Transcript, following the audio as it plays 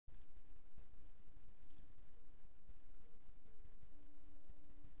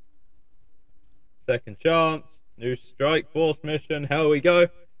second chance, new strike force mission. Here we go.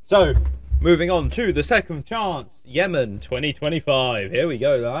 So, moving on to the second chance, Yemen 2025. Here we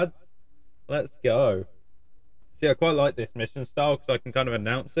go, lads. Let's go. See, I quite like this mission style because I can kind of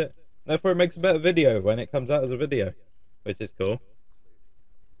announce it. Therefore, it makes a better video when it comes out as a video, which is cool.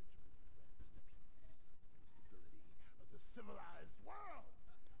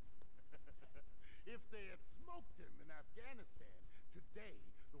 If they had smoked him in Afghanistan, today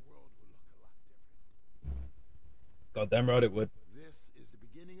the world would look a lot different. Goddamn right it would. This is the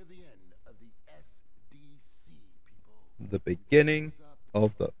beginning of the end of the SDC, people. The beginning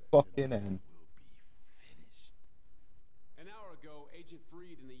of the fucking end. An hour ago, Agent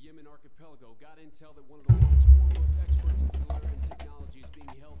Freed in the Yemen archipelago got intel that one of the world's foremost experts in Solarian technology is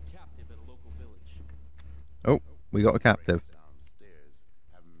being held captive at a local village. Oh, we got a captive. Downstairs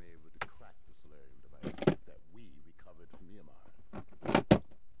haven't been able to crack the Solarium device that we recovered from Myanmar.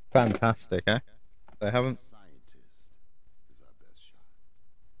 Fantastic, eh? They haven't. Scientist is our best shot.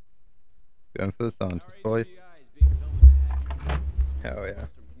 Going for the scientist, boys. Hell yeah.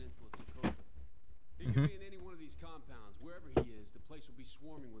 He could be in any one of these compounds. Wherever he is, the place will be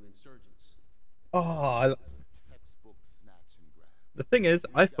swarming with insurgents. Oh, Textbook snatch and grab. the thing is,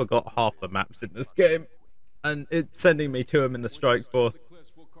 I forgot half the maps in this game, and it's sending me to him in the strike force. The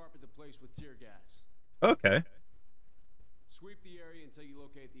cliffs will carpet the place with tear gas. Okay. Sweep the area until you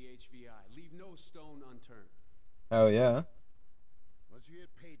locate the HVI. Leave no stone unturned. Oh yeah. Once you hit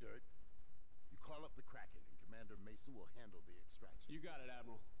pay dirt, you call up the Kraken, and Commander Mason will handle the extraction. You got it,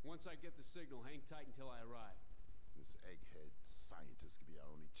 Admiral. Once I get the signal, hang tight until I arrive. This egghead scientist could be our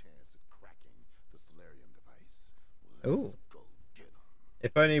only chance at cracking the Solarium device. Let's Ooh. go get him.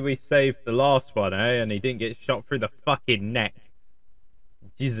 If only we saved the last one, eh? And he didn't get shot through the fucking neck.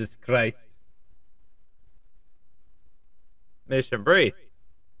 Jesus Christ. Mission brief.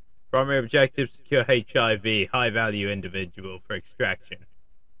 Primary objective, secure HIV, high value individual for extraction.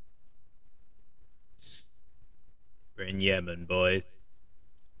 We're in Yemen, boys.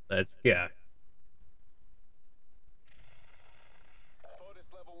 Let's go.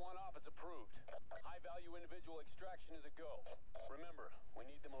 POTUS level 1 office approved. High value individual extraction is a go. Remember, we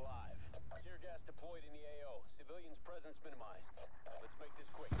need them alive. Tear gas deployed in the AO. Civilians' presence minimized. Let's make this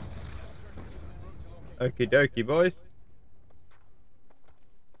quick. Search team en route to location. Okie dokie, boys.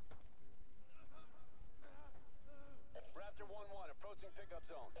 Raptor 1-1 approaching pickup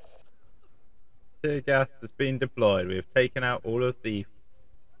zone. Tear gas has been deployed. We have taken out all of the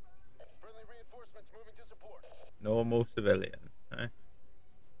Friendly reinforcements moving to support. normal civilians. Eh?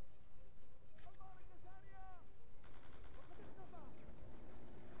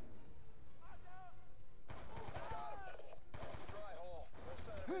 Dry hole. Left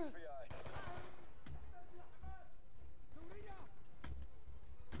side of HVI.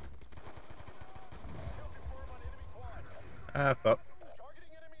 Confirm on enemy quad. Ah, fuck. Targeting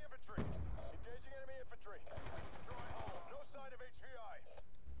enemy infantry. Engaging enemy infantry. Dry hole. No sign of HVI.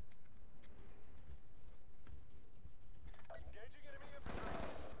 Engaging enemy infantry.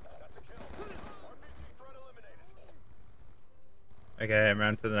 That's a kill. RPG threat eliminated. Okay, I'm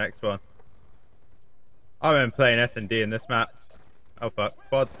round to the next one. I've been playing S&D in this map. Oh fuck,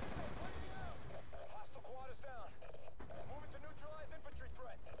 quad. Hostile quad is down. Moving to neutralize infantry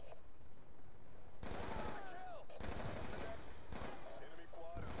threat. Kill. Enemy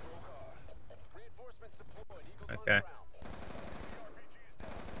quad is broke hard. Reinforcements deployed. Eagles on Okay. the ground. RPG is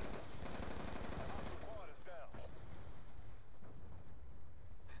down. Hostile quad is down.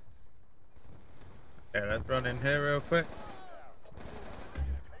 Okay, let's run in here real quick. HVI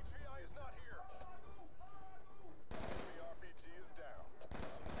is not here. Enemy RPG is down.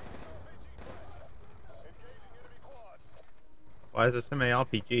 RPG threat. Engaging enemy quads. Why is there so many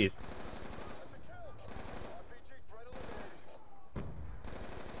RPGs? That's a kill. RPG threat eliminated.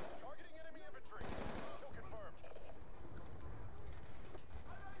 Targeting enemy infantry. Kill confirmed.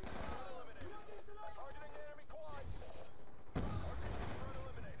 Threat eliminated. Targeting enemy quads. RPG threat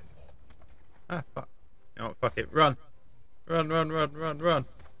eliminated. Ah, fuck. You know what, fuck it. Run. Run, run, run, run, run.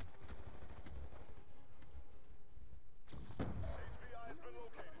 HVI has been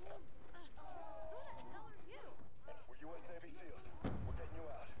located. We're US Navy SEALs. We're getting you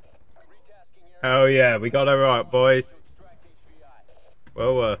out. Retasking area. Hell yeah, we got it right, boys. Extract HVI.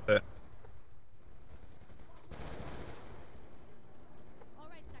 Well worth it. All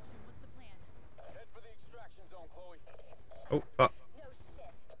right, section, what's the plan? Head for the extraction zone, Chloe. Oh, fuck. No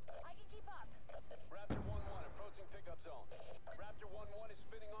shit. I can keep up. Raptor 1-1 approaching pickup zone. Raptor 1-1 is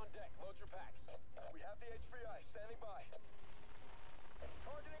spinning on deck. Load your packs. We have the HVI standing by.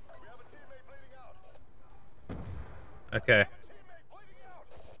 Targeting. We have a teammate bleeding out. Okay. Teammate bleeding out.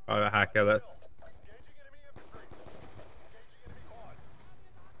 Private hacker, let's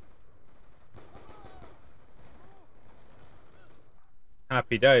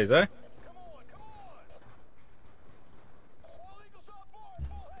Happy days, eh? Come on, come on! All Eagles on board,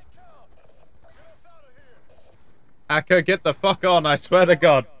 full head count! Get us out of here! Hacker, get the fuck on, I swear to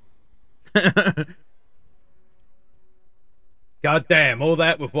God. God damn, all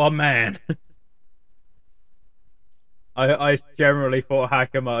that with one man. I generally thought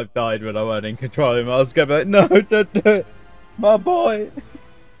Hacker might have died when I weren't in control of him. I was going to be like, no, don't do it. My boy.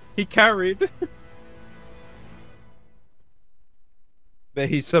 He carried. But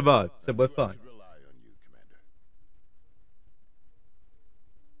he survived, so we're fine. Rely on you, Commander.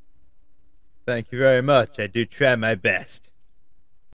 Thank you very much. I do try my best.